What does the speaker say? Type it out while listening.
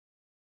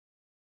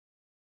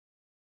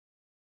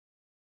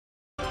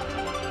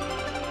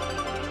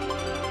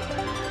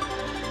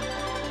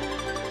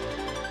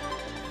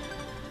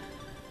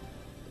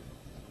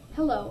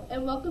Hello,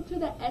 and welcome to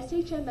the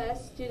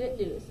SHMS Student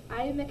News.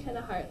 I am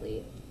McKenna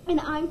Hartley. And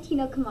I'm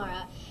Tina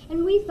Kamara,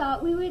 and we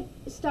thought we would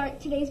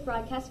start today's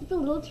broadcast with a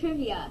little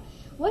trivia.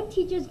 What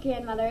teacher's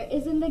grandmother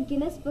is in the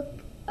Guinness Book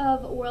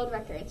of World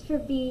Records for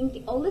being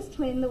the oldest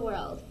twin in the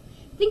world?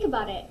 Think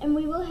about it, and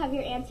we will have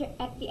your answer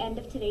at the end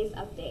of today's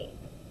update.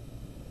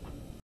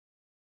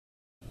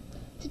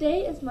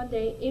 Today is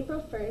Monday,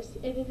 April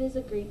 1st, and it is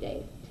a green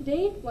day.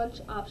 Today's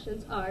lunch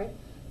options are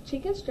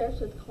chicken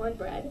strips with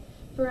cornbread,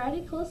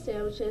 variety coleslaw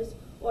sandwiches,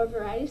 or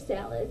variety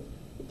salad,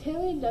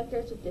 Italian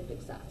nuggets with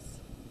dipping sauce.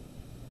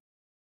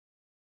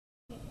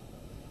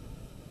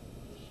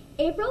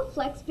 April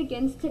Flex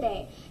begins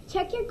today.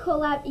 Check your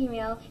collab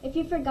email if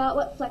you forgot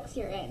what flex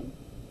you're in.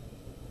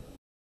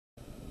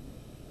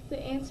 The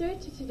answer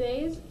to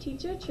today's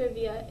teacher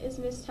trivia is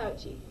Miss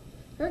Tauchi.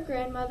 Her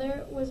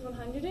grandmother was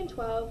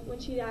 112 when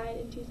she died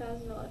in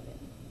 2011.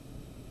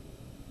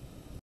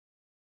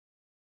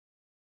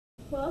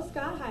 Well,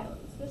 Scott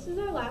Highlands, this is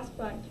our last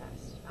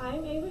broadcast.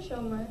 I'm Ava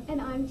Schomer.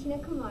 And I'm Tina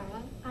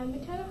Kamara. I'm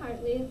McKenna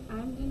Hartley.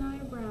 I'm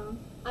Denaya Brown.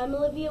 I'm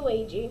Olivia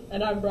Wagey.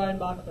 And I'm Brian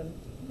Bachman.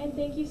 And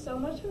thank you so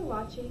much for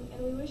watching,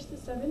 and we wish the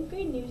 7th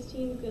grade news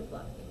team good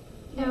luck.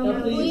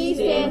 Now please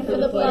stand for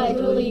the Pledge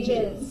of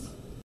Allegiance.